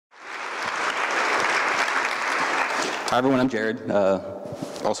Hi everyone, I'm Jared.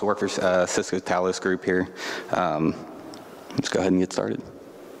 Also work for Cisco's Talos group here. Let's go ahead and get started.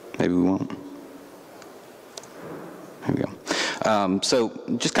 Maybe we won't. Here we go. So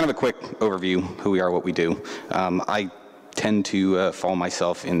just kind of a quick overview, who we are, what we do. I tend to fall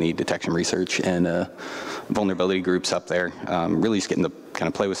myself in the detection research and vulnerability groups up there. Really just getting to kind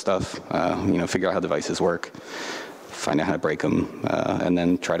of play with stuff, figure out how devices work, find out how to break them, and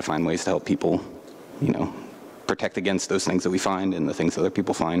then try to find ways to help people, protect against those things that we find and the things other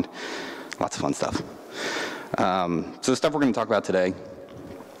people find. Lots of fun stuff. So the stuff we're going to talk about today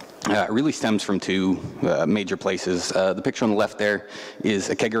really stems from two major places. The picture on the left there is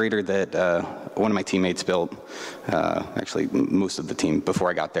a kegerator that one of my teammates built, actually most of the team before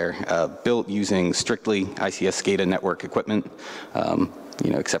I got there, built using strictly ICS SCADA network equipment,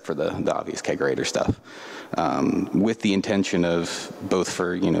 except for the obvious kegerator stuff, with the intention of both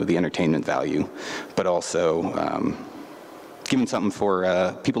for, the entertainment value, but also giving something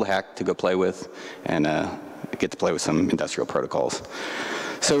for people to hack, to go play with, and get to play with some industrial protocols.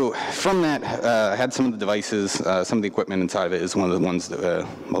 So from that, I had some of the devices, some of the equipment inside of it is one of the ones that,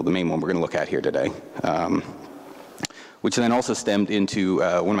 the main one we're going to look at here today. Which then also stemmed into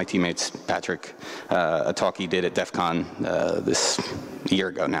one of my teammates, Patrick, a talk he did at DEF CON this year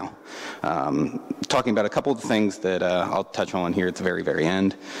ago now, talking about a couple of the things that I'll touch on here at the very, very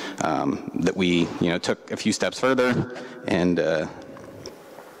end, that we took a few steps further and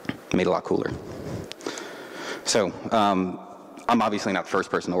made a lot cooler. So I'm obviously not the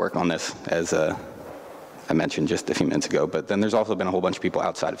first person to work on this, as I mentioned just a few minutes ago, but then there's also been a whole bunch of people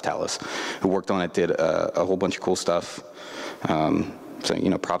outside of Talos who worked on it, did a whole bunch of cool stuff.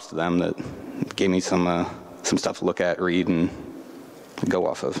 So props to them that gave me some stuff to look at, read, and go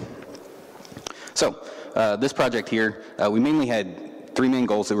off of. So this project here, we mainly had three main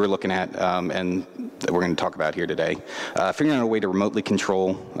goals that we were looking at, and that we're going to talk about here today. Figuring out a way to remotely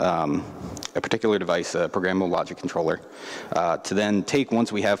control a particular device, a programmable logic controller, to then take,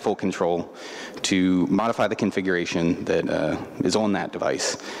 once we have full control, to modify the configuration that is on that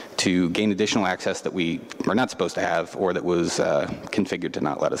device to gain additional access that we are not supposed to have or that was configured to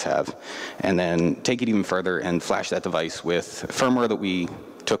not let us have, and then take it even further and flash that device with firmware that we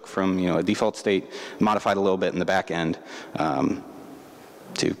took from a default state, modified a little bit in the back end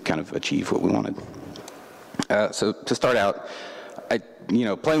to kind of achieve what we wanted. So to start out,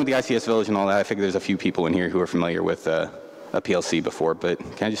 playing with the ICS Village and all that, I figure there's a few people in here who are familiar with a PLC before, but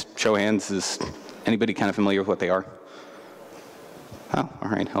can I just show hands? Is anybody kind of familiar with what they are? Oh, all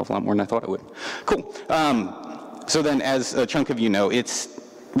right, hell of a lot more than I thought it would. Cool. So then, as a chunk of you know, it's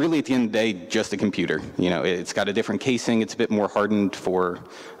really at the end of the day just a computer. It's got a different casing. It's a bit more hardened for,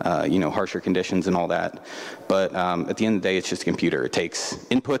 harsher conditions and all that. But at the end of the day, it's just a computer. It takes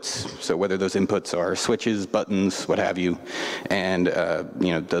inputs, so whether those inputs are switches, buttons, what have you, and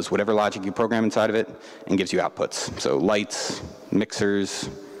does whatever logic you program inside of it and gives you outputs. So lights, mixers,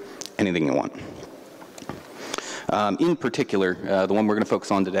 anything you want. In particular, the one we're going to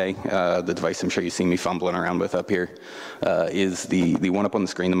focus on today, the device I'm sure you've seen me fumbling around with up here, is the one up on the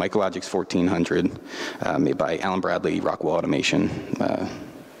screen, the Micrologix 1400, made by Alan Bradley, Rockwell Automation,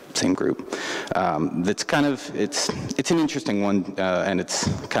 same group. That's kind of, it's an interesting one, and it's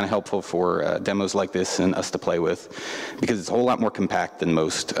kind of helpful for demos like this and us to play with, because it's a whole lot more compact than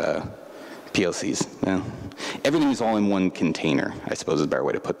most PLCs. Everything is all in one container, I suppose is a better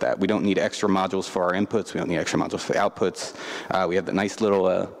way to put that. We don't need extra modules for our inputs. We don't need extra modules for the outputs. We have the nice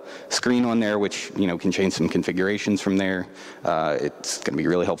little screen on there, which can change some configurations from there. It's going to be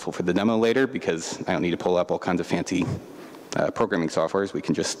really helpful for the demo later, because I don't need to pull up all kinds of fancy programming softwares. We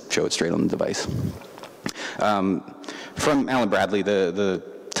can just show it straight on the device. From Alan Bradley, the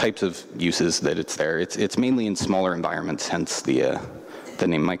types of uses that it's there, it's mainly in smaller environments, hence the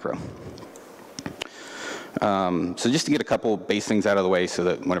name Micro. So just to get a couple base things out of the way so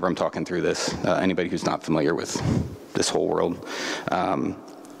that whenever I'm talking through this, anybody who's not familiar with this whole world,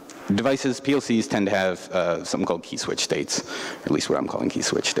 devices, PLCs tend to have something called key switch states, or at least what I'm calling key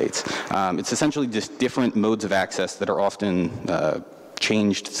switch states. It's essentially just different modes of access that are often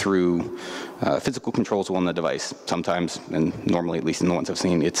changed through physical controls on the device. Sometimes, and normally at least in the ones I've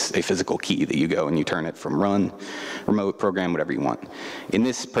seen, it's a physical key that you go and you turn it from run, remote, program, whatever you want. In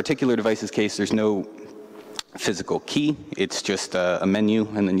this particular device's case, there's no physical key. It's just a menu,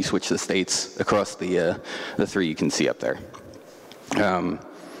 and then you switch the states across the three you can see up there.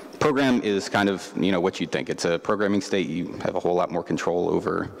 Program is kind of, what you'd think. It's a programming state. You have a whole lot more control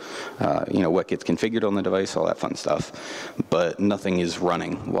over, what gets configured on the device, all that fun stuff. But nothing is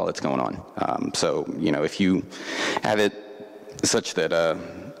running while it's going on. So, if you have it such that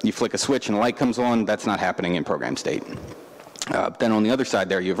you flick a switch and a light comes on, that's not happening in program state. Then on the other side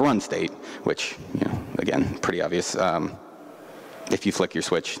there, you have run state, which, again, pretty obvious. If you flick your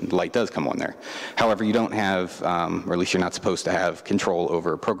switch, the light does come on there. However, you don't have, or at least you're not supposed to have, control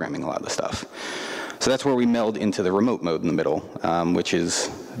over programming a lot of the stuff. So that's where we meld into the remote mode in the middle, which is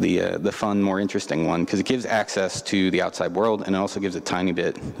the fun, more interesting one, because it gives access to the outside world, and it also gives a tiny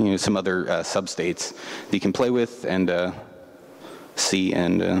bit, some other substates that you can play with and see.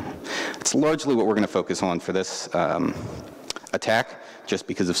 And it's largely what we're going to focus on for this attack, just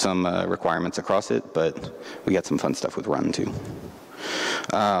because of some requirements across it, but we got some fun stuff with run too.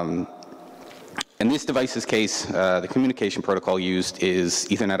 In this device's case, the communication protocol used is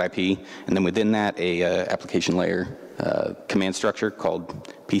Ethernet IP, and then within that, a application layer command structure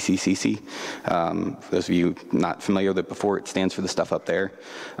called PCCC. For those of you not familiar with it before, it stands for the stuff up there.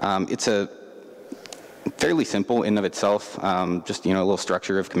 It's a fairly simple in of itself, just a little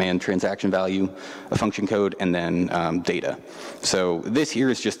structure of command transaction value, a function code, and then data. So this here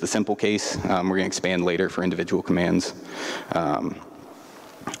is just the simple case. We're going to expand later for individual commands.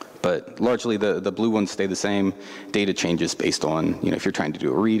 But largely the blue ones stay the same. Data changes based on, if you're trying to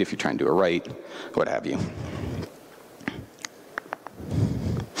do a read, if you're trying to do a write, what have you.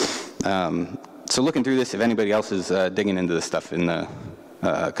 So looking through this, if anybody else is digging into this stuff in the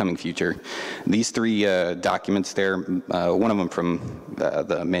coming future, these three documents there, one of them from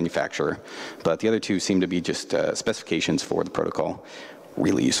the manufacturer, but the other two seem to be just specifications for the protocol.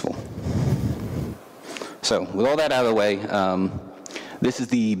 Really useful. So with all that out of the way, this is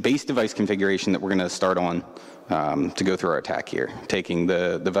the base device configuration that we're going to start on to go through our attack here. Taking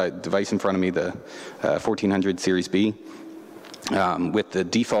the device in front of me, the 1400 Series B, with the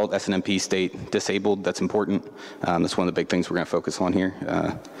default SNMP state disabled. That's important. That's one of the big things we're going to focus on here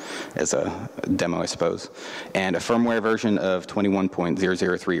as a demo, I suppose. And a firmware version of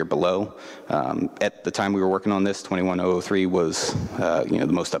 21.003 or below. At the time we were working on this, 21.003 was the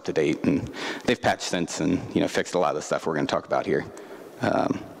most up to date, and they've patched since and fixed a lot of the stuff we're going to talk about here.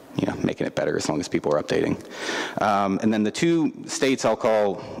 Making it better as long as people are updating. And then the two states I'll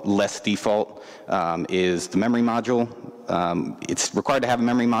call less default is the memory module. It's required to have a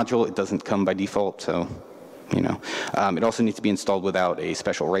memory module. It doesn't come by default, so, It also needs to be installed without a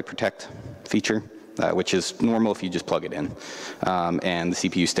special write protect feature, which is normal if you just plug it in. And the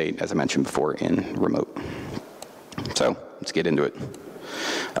CPU state, as I mentioned before, in remote. So let's get into it.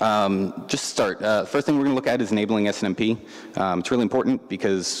 Just to start, first thing we're going to look at is enabling SNMP. It's really important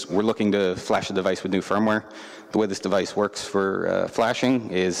because we're looking to flash the device with new firmware. The way this device works for flashing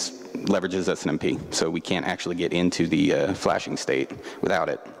is leverages SNMP, so we can't actually get into the flashing state without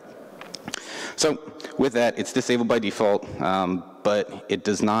it. So with that, it's disabled by default, but it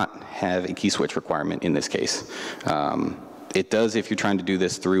does not have a key switch requirement in this case. It does if you're trying to do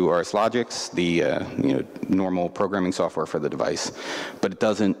this through RSLogix, the normal programming software for the device, but it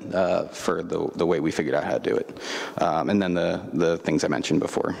doesn't for the way we figured out how to do it. And then the things I mentioned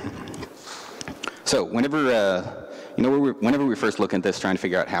before. So whenever whenever we first look at this, trying to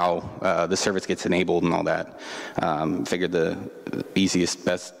figure out how the service gets enabled and all that, figured the easiest,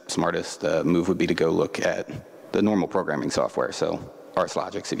 best, smartest move would be to go look at the normal programming software. So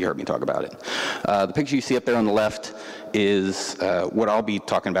RSLogix, if you heard me talk about it. The picture you see up there on the left is what I'll be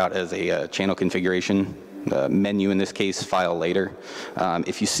talking about as a channel configuration menu, in this case, file later.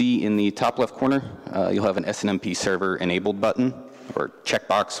 If you see in the top left corner, you'll have an SNMP server enabled button, or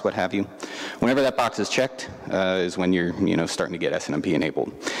checkbox, what have you. Whenever that box is checked is when you're starting to get SNMP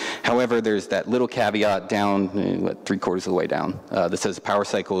enabled. However, there's that little caveat down, 3/4 of the way down, that says power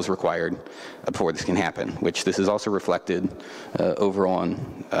cycle is required before this can happen, which this is also reflected over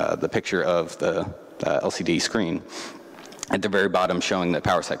on the picture of the LCD screen at the very bottom, showing that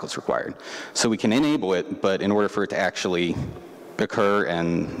power cycle is required. So we can enable it, but in order for it to actually occur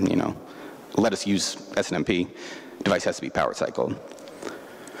and let us use SNMP, device has to be power cycled.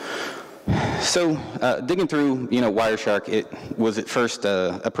 So digging through, Wireshark, it was at first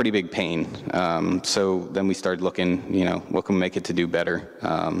a pretty big pain. So then we started looking, what can we make it to do better?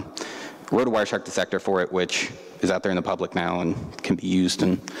 Wrote a Wireshark dissector for it, which is out there in the public now and can be used,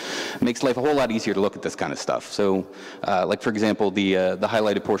 and makes life a whole lot easier to look at this kind of stuff. So, like for example, the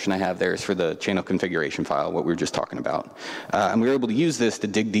highlighted portion I have there is for the channel configuration file, what we were just talking about. And we were able to use this to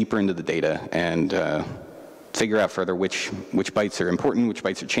dig deeper into the data and figure out further which bytes are important, which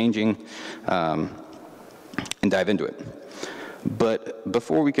bytes are changing, and dive into it. But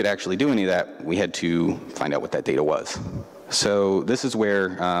before we could actually do any of that, we had to find out what that data was. So this is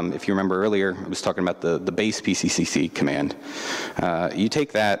where, if you remember earlier, I was talking about the base PCCC command. You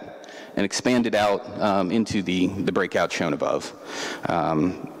take that and expand it out into the breakout shown above.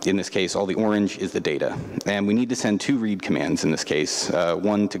 In this case, all the orange is the data. And we need to send 2 read commands in this case,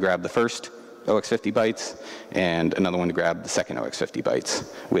 one to grab the first OX50 bytes and another one to grab the second OX50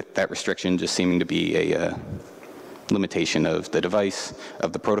 bytes, with that restriction just seeming to be a limitation of the device,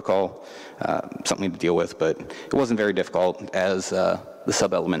 of the protocol, something to deal with, but it wasn't very difficult as the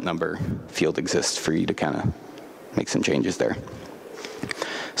sub-element number field exists for you to kind of make some changes there.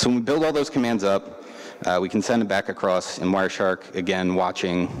 So when we build all those commands up, we can send them back across in Wireshark, again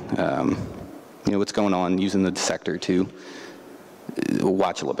watching what's going on, using the dissector to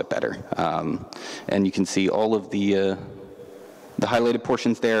watch a little bit better. And you can see all of the highlighted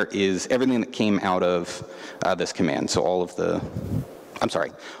portions there is everything that came out of this command. So all of that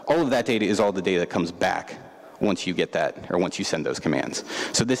data is all the data that comes back once you get that, or once you send those commands.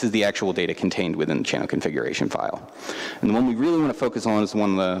 So this is the actual data contained within the channel configuration file. And the one we really want to focus on is the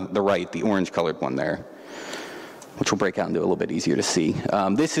one on the right, the orange colored one there, which will break out and do a little bit easier to see.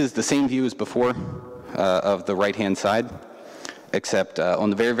 This is the same view as before of the right-hand side, except on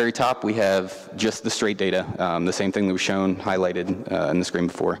the very, very top, we have just the straight data, the same thing that was shown, highlighted in the screen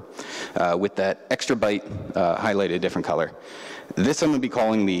before, with that extra byte highlighted a different color. This I'm going to be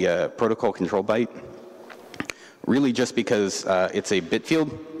calling the protocol control byte, really just because it's a bit field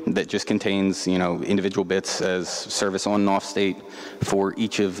that just contains, individual bits as service on and off state for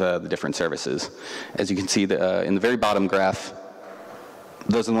each of the different services. As you can see in the very bottom graph,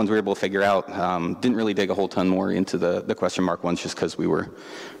 those are the ones we were able to figure out. Didn't really dig a whole ton more into the question mark ones just because we were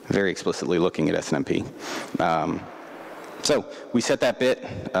very explicitly looking at SNMP. So we set that bit,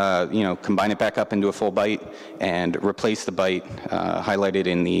 combine it back up into a full byte and replace the byte highlighted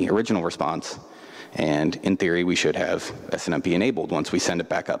in the original response. And in theory, we should have SNMP enabled once we send it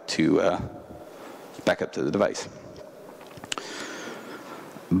back up to the device.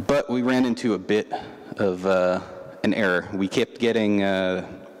 But we ran into a bit of an error. We kept getting error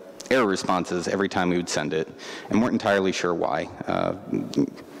responses every time we would send it, and weren't entirely sure why.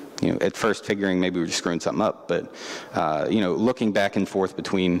 At first figuring maybe we were just screwing something up, but looking back and forth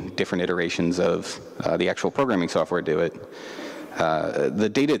between different iterations of the actual programming software to do it, the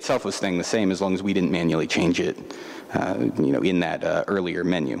data itself was staying the same as long as we didn't manually change it, in that earlier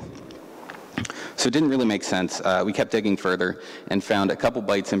menu. So it didn't really make sense. We kept digging further and found a couple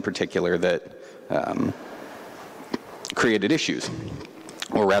bytes in particular that created issues,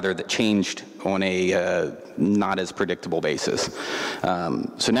 or rather that changed on a not as predictable basis.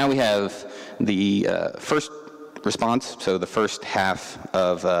 So now we have the first response, so the first half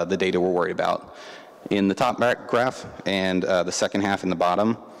of the data we're worried about in the top graph, and the second half in the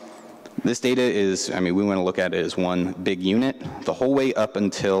bottom. This data is, we want to look at it as one big unit, the whole way up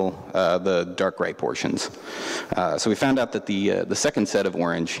until the dark gray portions. So we found out that the second set of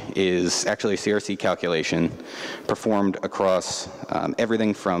orange is actually a CRC calculation performed across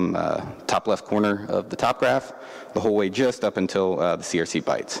everything from top left corner of the top graph, the whole way just up until the CRC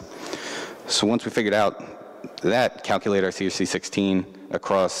bytes. So once we figured out that, calculate our CRC 16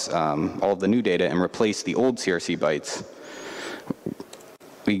 across all of the new data and replace the old CRC bytes,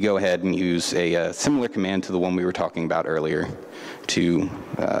 we go ahead and use a similar command to the one we were talking about earlier to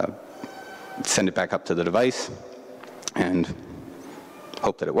send it back up to the device and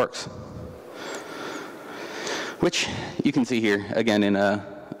hope that it works. Which you can see here, again, in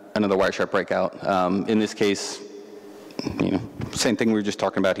another Wireshark breakout. In this case, same thing we were just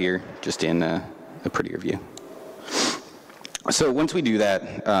talking about here, just in a prettier view. So once we do that,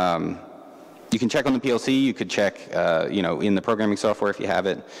 you can check on the PLC, you could check, in the programming software if you have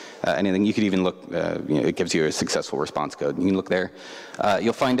it, anything. You could even look, it gives you a successful response code. You can look there.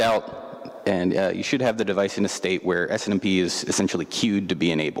 You'll find out, and you should have the device in a state where SNMP is essentially queued to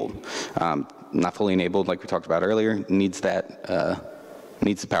be enabled. Not fully enabled, like we talked about earlier, needs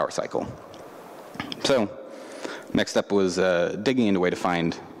the power cycle. So next step was digging into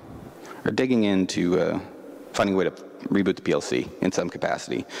finding a way to reboot the PLC in some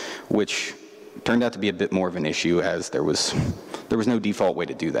capacity, which turned out to be a bit more of an issue, as there was no default way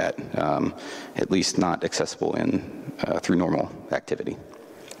to do that, at least not accessible through normal activity.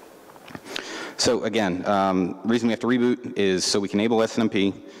 So again, the reason we have to reboot is so we can enable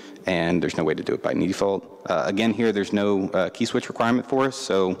SNMP, and there's no way to do it by default. Again, here there's no key switch requirement for us,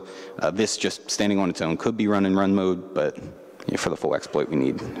 so this just standing on its own could be run in run mode, but for the full exploit we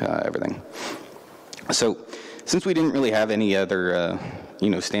need everything. So since we didn't really have any other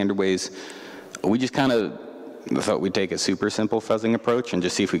standard ways, we just kind of thought we'd take a super simple fuzzing approach and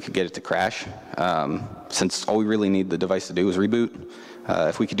just see if we could get it to crash. Since all we really need the device to do is reboot,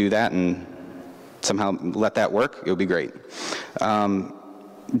 if we could do that and somehow let that work, it would be great.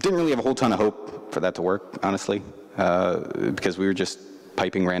 Didn't really have a whole ton of hope for that to work, honestly, because we were just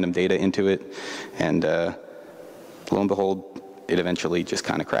piping random data into it, and lo and behold, it eventually just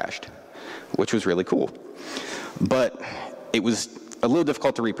kind of crashed, which was really cool. But it was a little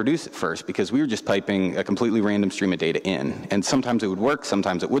difficult to reproduce at first because we were just piping a completely random stream of data in, and sometimes it would work,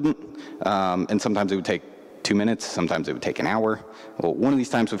 sometimes it wouldn't, and sometimes it would take 2 minutes, sometimes it would take an hour. Well, one of these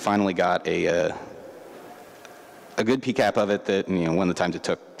times we finally got a good PCAP of it that, one of the times it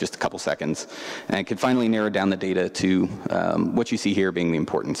took just a couple seconds, and it could finally narrow down the data to what you see here being the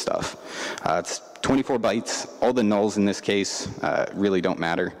important stuff. It's 24 bytes. All the nulls in this case really don't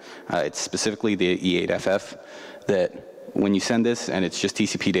matter. It's specifically the E8FF that when you send this, and it's just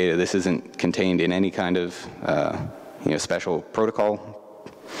TCP data, this isn't contained in any kind of special protocol.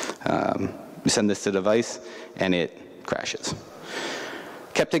 You send this to the device, and it crashes.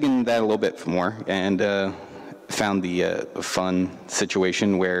 Kept digging that a little bit more, and found the fun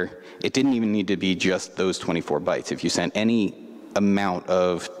situation where it didn't even need to be just those 24 bytes. If you sent any amount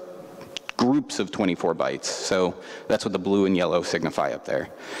of groups of 24 bytes, so that's what the blue and yellow signify up there.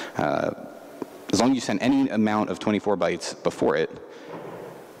 As long as you send any amount of 24 bytes before it,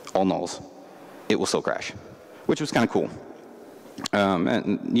 all nulls, it will still crash, which was kind of cool.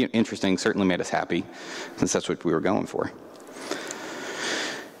 And interesting, certainly made us happy, since that's what we were going for.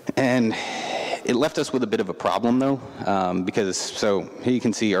 And it left us with a bit of a problem, though, because, so here you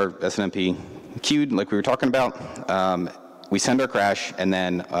can see our SNMP queued, like we were talking about. We send our crash, and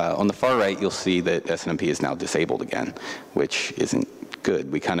then on the far right, you'll see that SNMP is now disabled again, which isn't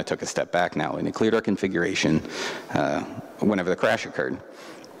good. We kind of took a step back now, and it cleared our configuration whenever the crash occurred.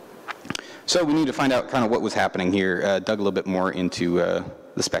 So we need to find out kind of what was happening here, dug a little bit more into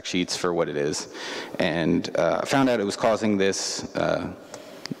the spec sheets for what it is, and found out it was causing this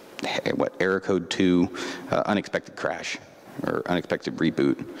error code 2 unexpected crash, or unexpected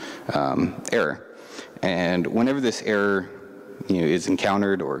reboot error. And whenever this error is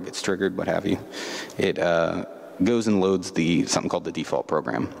encountered or gets triggered, what have you, it goes and loads something called the default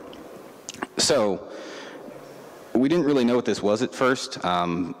program. So we didn't really know what this was at first.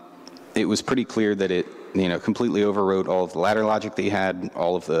 It was pretty clear that it completely overwrote all of the ladder logic that you had,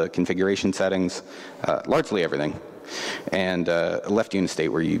 all of the configuration settings, largely everything, and left you in a state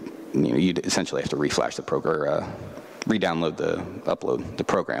where you'd essentially have to reflash the program, re-download upload the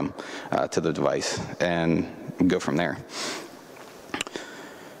program to the device, and go from there.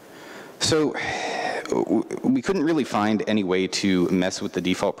 So we couldn't really find any way to mess with the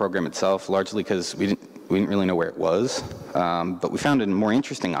default program itself, largely because we didn't really know where it was. But we found a more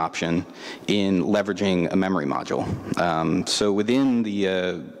interesting option in leveraging a memory module. So within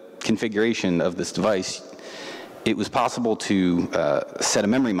the configuration of this device, it was possible to set a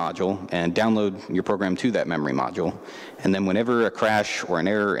memory module and download your program to that memory module. And then whenever a crash or an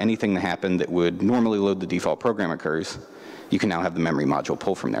error, anything that happened that would normally load the default program occurs, you can now have the memory module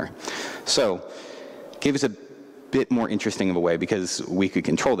pull from there. So it gave us a bit more interesting of a way because we could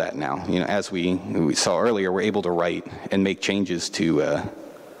control that now. As we saw earlier, we're able to write and make changes to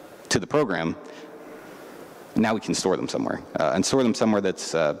the program. Now we can store them somewhere, and store them somewhere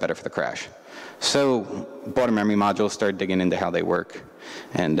that's better for the crash. So bought a memory module, started digging into how they work,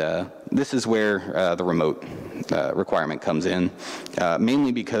 and this is where the remote requirement comes in,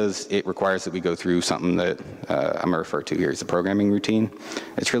 mainly because it requires that we go through something that I'm going to refer to here as the programming routine.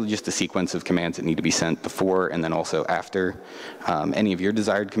 It's really just a sequence of commands that need to be sent before and then also after any of your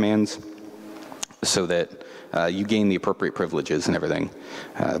desired commands, so that you gain the appropriate privileges and everything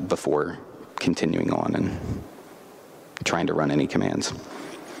before continuing on and trying to run any commands.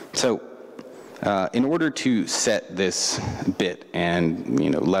 So in order to set this bit and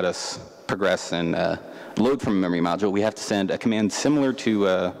let us progress and load from a memory module, we have to send a command similar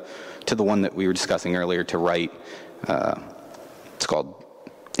to the one that we were discussing earlier to write. It's called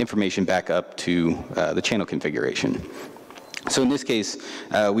information back up to the channel configuration. So in this case,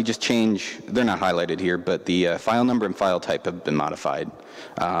 we just change, they're not highlighted here, but the file number and file type have been modified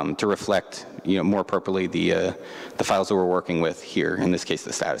to reflect more appropriately the files that we're working with here, in this case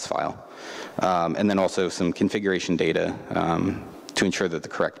the status file. And then also some configuration data to ensure that the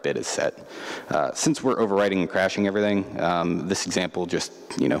correct bit is set. Since we're overwriting and crashing everything, this example just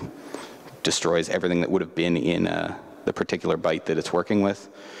destroys everything that would have been in the particular byte that it's working with.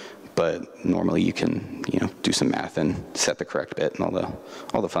 But normally you can do some math and set the correct bit and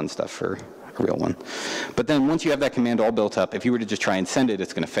all the fun stuff for a real one. But then once you have that command all built up, if you were to just try and send it,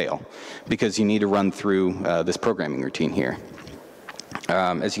 it's going to fail because you need to run through this programming routine here.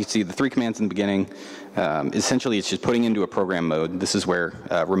 As you can see, the 3 commands in the beginning, essentially it's just putting into a program mode. This is where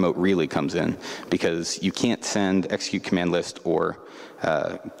remote really comes in, because you can't send execute command list or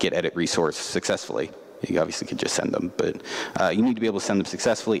get edit resource successfully. You obviously could just send them, but you need to be able to send them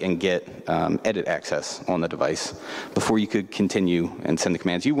successfully and get edit access on the device before you could continue and send the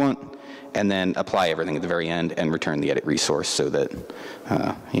commands you want, and then apply everything at the very end and return the edit resource so that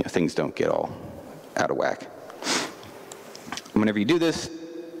things don't get all out of whack. Whenever you do this,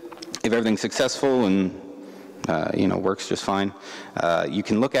 if everything's successful and works just fine, you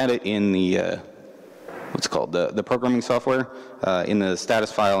can look at it in the what's called the programming software in the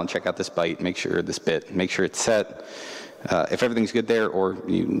status file and check out this byte, make sure it's set. If everything's good there, or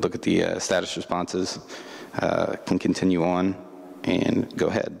you look at the status responses, can continue on and go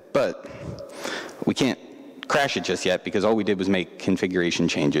ahead. But we can't crash it just yet, because all we did was make configuration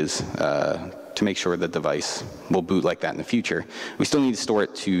changes to make sure the device will boot like that in the future. We still need to store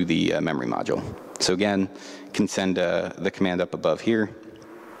it to the memory module. So again, can send the command up above here.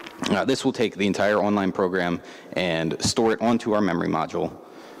 This will take the entire online program and store it onto our memory module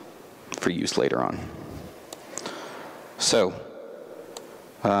for use later on. So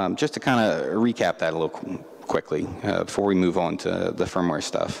just to kind of recap that a little quickly before we move on to the firmware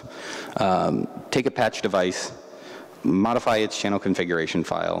stuff. Take a patch device, modify its channel configuration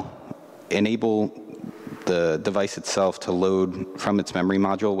file, enable the device itself to load from its memory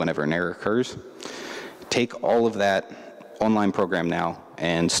module whenever an error occurs. Take all of that online program now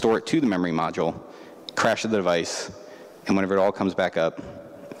and store it to the memory module, crash the device, and whenever it all comes back up,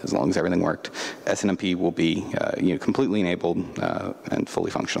 as long as everything worked, SNMP will be completely enabled and fully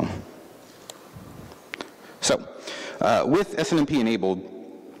functional. So with SNMP enabled,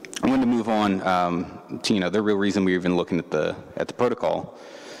 I'm going to move on to the real reason we were even looking at the protocol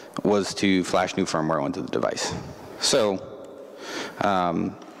was to flash new firmware onto the device. So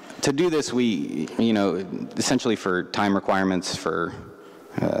to do this, we essentially for time requirements, for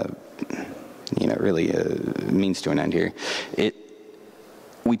really a means to an end here,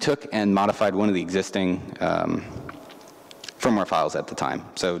 we took and modified one of the existing firmware files at the time.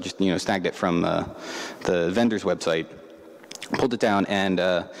 So just snagged it from the vendor's website, pulled it down, and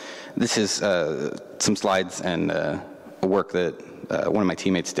this is some slides and a work that one of my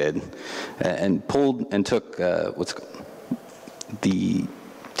teammates did, and pulled and took what's the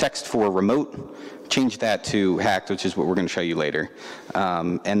text for remote, changed that to hacked, which is what we're going to show you later,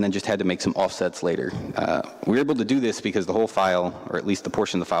 and then just had to make some offsets later. We were able to do this because the whole file, or at least the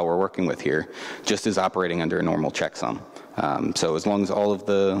portion of the file we're working with here, just is operating under a normal checksum. So as long as all of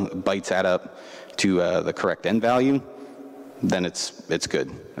the bytes add up to the correct end value, then it's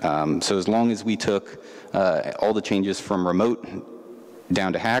good. So as long as we took all the changes from remote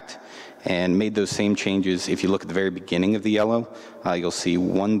down to hacked and made those same changes, if you look at the very beginning of the yellow, you'll see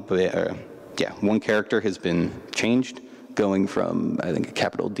one character has been changed, going from, I think, a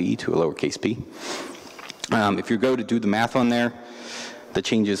capital D to a lowercase p. If you go to do the math on there, the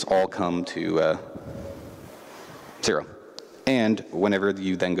changes all come to 0. And whenever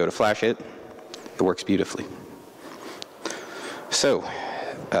you then go to flash it, it works beautifully. So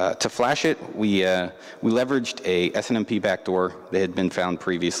to flash it, we leveraged a SNMP backdoor that had been found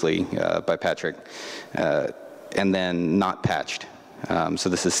previously by Patrick, and then not patched. So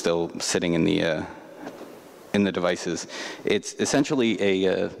this is still sitting in the devices. It's essentially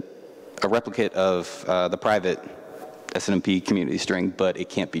a replicate of the private SNMP community string, but it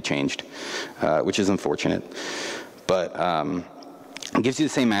can't be changed, which is unfortunate. But it gives you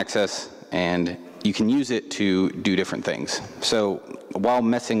the same access, and you can use it to do different things. So while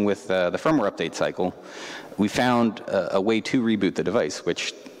messing with the firmware update cycle, we found a way to reboot the device,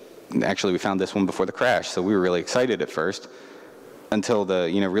 which actually we found this one before the crash, so we were really excited at first, until the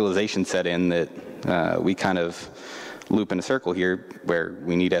realization set in that we kind of loop in a circle here, where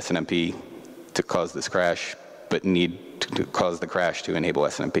we need SNMP to cause this crash, but need to cause the crash to enable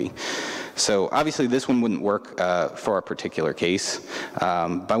SNMP. So obviously this one wouldn't work for our particular case,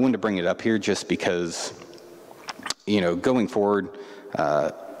 but I wanted to bring it up here just because, going forward,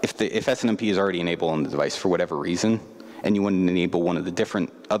 if SNMP is already enabled on the device for whatever reason, and you want to enable one of the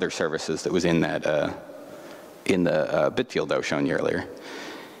different other services that was in that in the bit field I was showing you earlier,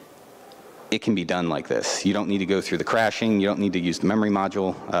 it can be done like this. You don't need to go through the crashing. You don't need to use the memory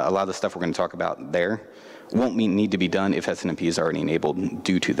module. A lot of the stuff we're going to talk about there won't need to be done if SNMP is already enabled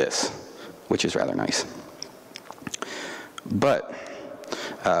due to this, which is rather nice. But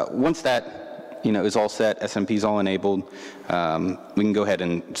once that is all set, SNMP is all enabled, we can go ahead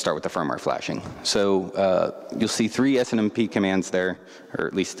and start with the firmware flashing. So you'll see 3 SNMP commands there, or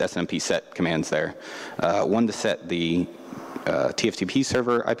at least SNMP set commands there. One to set the TFTP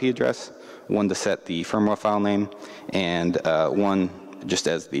server IP address, one to set the firmware file name, and one just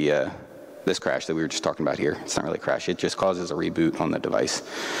as the this crash that we were just talking about here. It's not really a crash, it just causes a reboot on the device.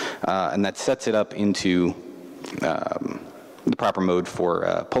 And that sets it up into the proper mode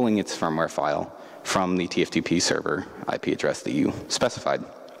for pulling its firmware file from the TFTP server IP address that you specified.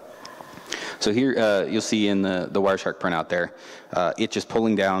 So here you'll see in the Wireshark printout there, it just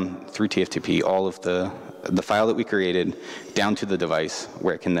pulling down through TFTP all of the file that we created down to the device,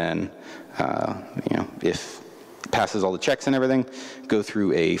 where it can then, if it passes all the checks and everything, go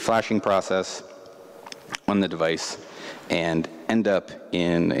through a flashing process on the device and end up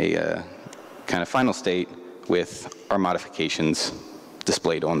in a kind of final state with our modifications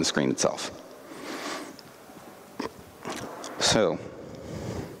displayed on the screen itself. So,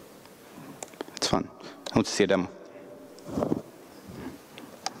 it's fun. Let's see a demo.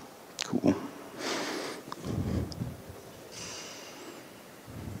 Cool.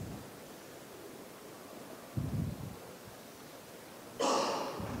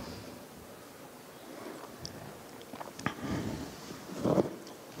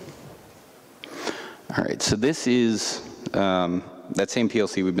 All right, so this is that same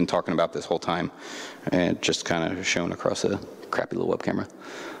PLC we've been talking about this whole time, and just kind of shown across a crappy little web camera.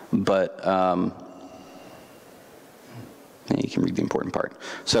 But you can read the important part.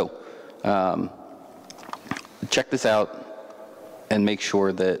 So check this out and make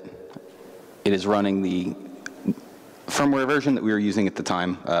sure that it is running the firmware version that we were using at the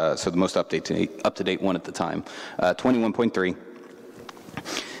time, so the most up-to-date one at the time, 21.3,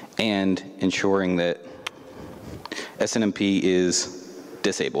 and ensuring that SNMP is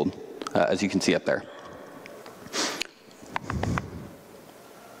disabled, as you can see up there.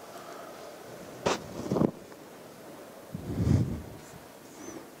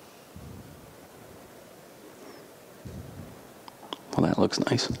 Well, that looks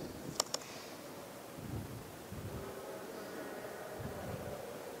nice.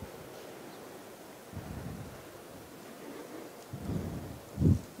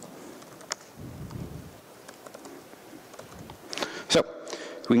 So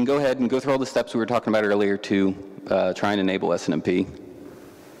we can go ahead and go through all the steps we were talking about earlier to try and enable SNMP.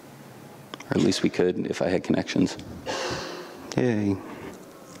 Or at least we could if I had connections. Yay.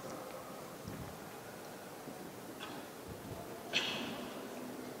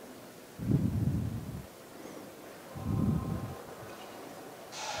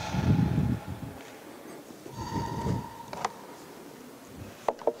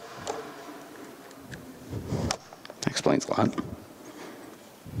 Explains a lot.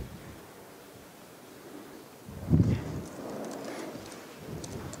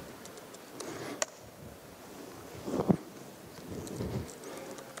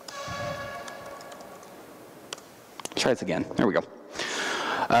 Try this again. There we go.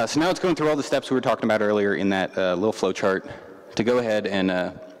 So now it's going through all the steps we were talking about earlier in that little flow chart to go ahead and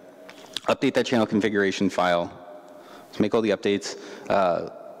update that channel configuration file, to make all the updates,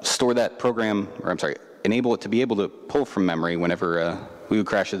 store that program, or I'm sorry, enable it to be able to pull from memory whenever we would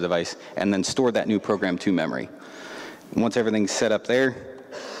crash the device, and then store that new program to memory. Once everything's set up there,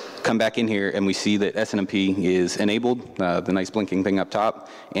 come back in here and we see that SNMP is enabled, the nice blinking thing up top,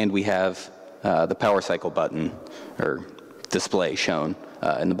 and we have the power cycle button or display shown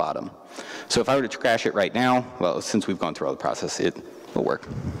in the bottom. So if I were to crash it right now, well, since we've gone through all the process, it will work.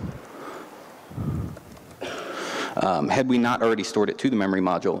 Had we not already stored it to the memory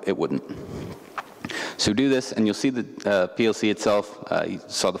module, it wouldn't. So do this, and you'll see the PLC itself. You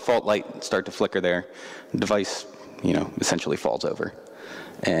saw the fault light start to flicker there. The device, essentially falls over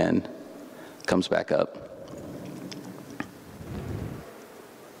and comes back up.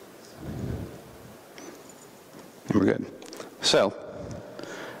 And we're good. So,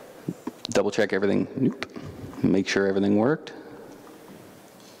 double check everything. Nope. Make sure everything worked.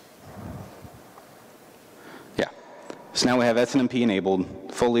 Yeah. So now we have SNMP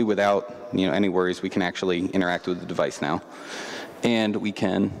enabled fully without any worries. We can actually interact with the device now. And we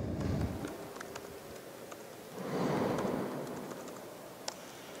can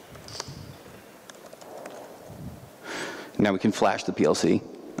flash the PLC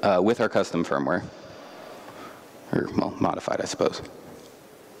with our custom firmware. Or, well, modified, I suppose.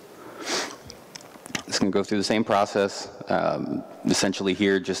 It's going to go through the same process. Essentially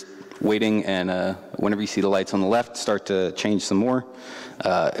here, just waiting, and whenever you see the lights on the left start to change some more,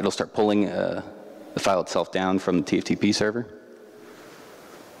 it'll start pulling the file itself down from the TFTP server.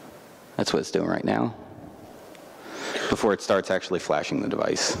 That's what it's doing right now, before it starts actually flashing the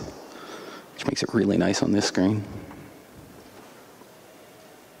device, which makes it really nice on this screen.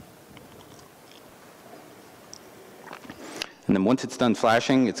 Once it's done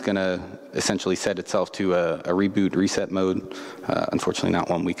flashing, it's going to essentially set itself to a reboot reset mode. Unfortunately, not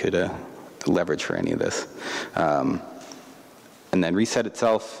one we could leverage for any of this. And then reset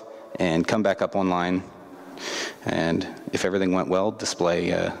itself and come back up online. And if everything went well,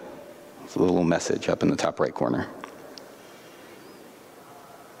 display a little message up in the top right corner.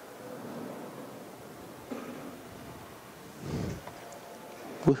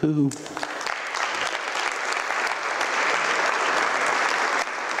 Woohoo!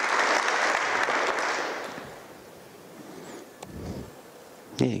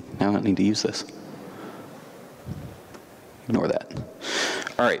 Yay, now I don't need to use this. Ignore that.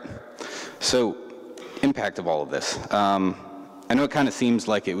 All right, so impact of all of this. I know it kind of seems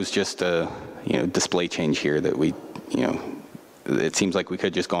like it was just a display change here that we, it seems like we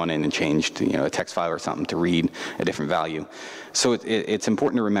could just gone in and changed a text file or something to read a different value. So it's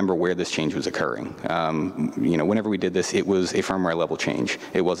important to remember where this change was occurring. Whenever we did this, it was a firmware level change.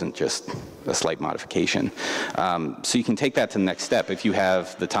 It wasn't just a slight modification. So you can take that to the next step if you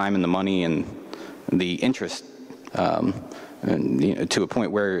have the time and the money and the interest, and to a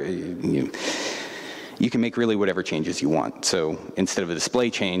point where you can make really whatever changes you want. So instead of a display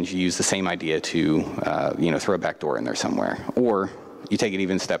change, you use the same idea to throw a backdoor in there somewhere. Or you take it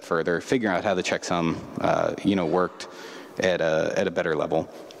even a step further, figure out how the checksum worked at a better level,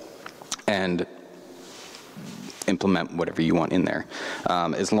 and implement whatever you want in there.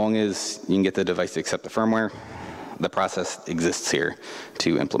 As long as you can get the device to accept the firmware, the process exists here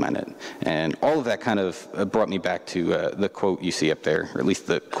to implement it. And all of that kind of brought me back to the quote you see up there, or at least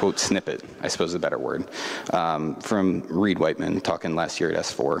the quote snippet, I suppose is a better word, from Reed Whiteman talking last year at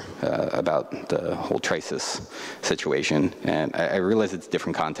S4 about the whole Trisis situation. And I realize it's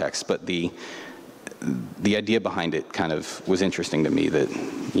different context, but the idea behind it kind of was interesting to me that,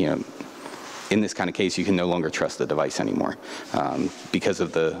 in this kind of case, you can no longer trust the device anymore because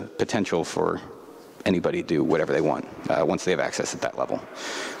of the potential for anybody to do whatever they want once they have access at that level.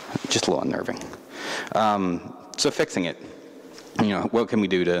 Just a little unnerving. So fixing it, what can we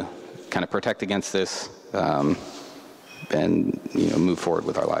do to kind of protect against this and move forward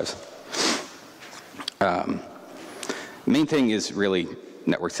with our lives? Main thing is really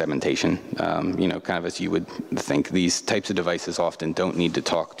network segmentation. Kind of as you would think, these types of devices often don't need to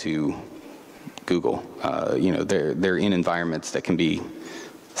talk to Google. They're in environments that can be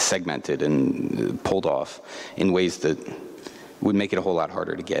segmented and pulled off in ways that would make it a whole lot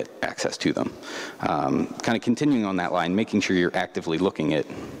harder to get access to them. Kind of continuing on that line, making sure you're actively looking at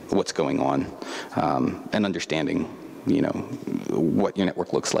what's going on and understanding, what your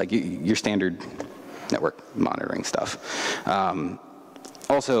network looks like, your standard network monitoring stuff.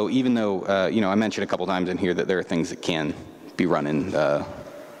 Also, even though, I mentioned a couple times in here that there are things that can be run in the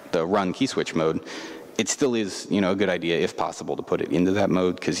run key switch mode, it still is, a good idea, if possible, to put it into that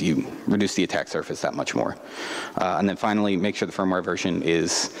mode because you reduce the attack surface that much more. And then finally, make sure the firmware version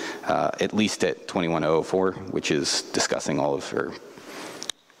is at least at 21.004, which is discussing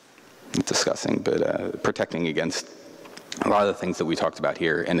protecting against a lot of the things that we talked about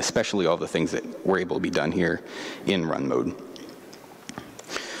here, and especially all the things that were able to be done here in run mode.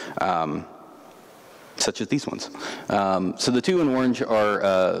 Such as these ones. So the two in orange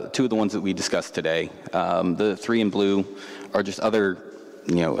are two of the ones that we discussed today. The three in blue are just other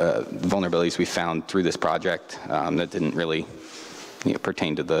vulnerabilities we found through this project that didn't really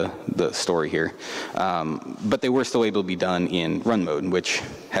pertain to the story here. But they were still able to be done in run mode, which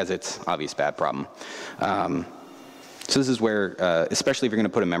has its obvious bad problem. So this is where, especially if you're going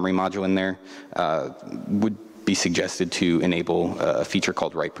to put a memory module in there, would be suggested to enable a feature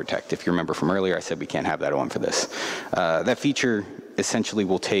called write protect. If you remember from earlier, I said we can't have that on for this. That feature essentially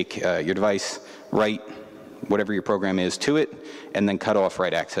will take your device, write whatever your program is to it, and then cut off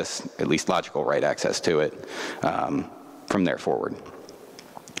write access, at least logical write access to it from there forward.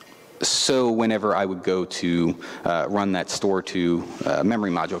 So whenever I would go to run that store to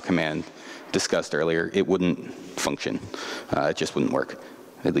memory module command discussed earlier, it wouldn't function. It just wouldn't work.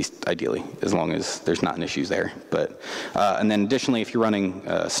 At least ideally, as long as there's not an issue there. But and then additionally, if you're running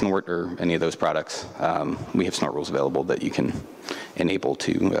Snort or any of those products, we have Snort rules available that you can enable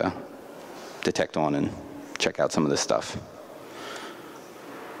to detect on and check out some of this stuff.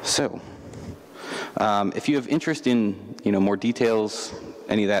 So if you have interest in more details,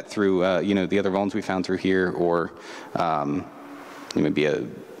 any of that through the other vulns we found through here, or maybe a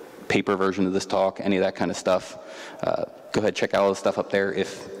paper version of this talk, any of that kind of stuff, go ahead, check out all the stuff up there.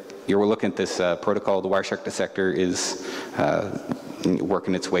 If you're looking at this protocol, the Wireshark dissector is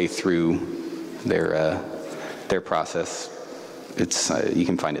working its way through their process. It's you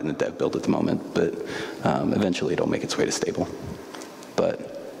can find it in the dev build at the moment, but eventually it'll make its way to stable.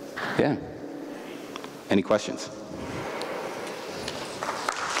 Yeah. Any questions?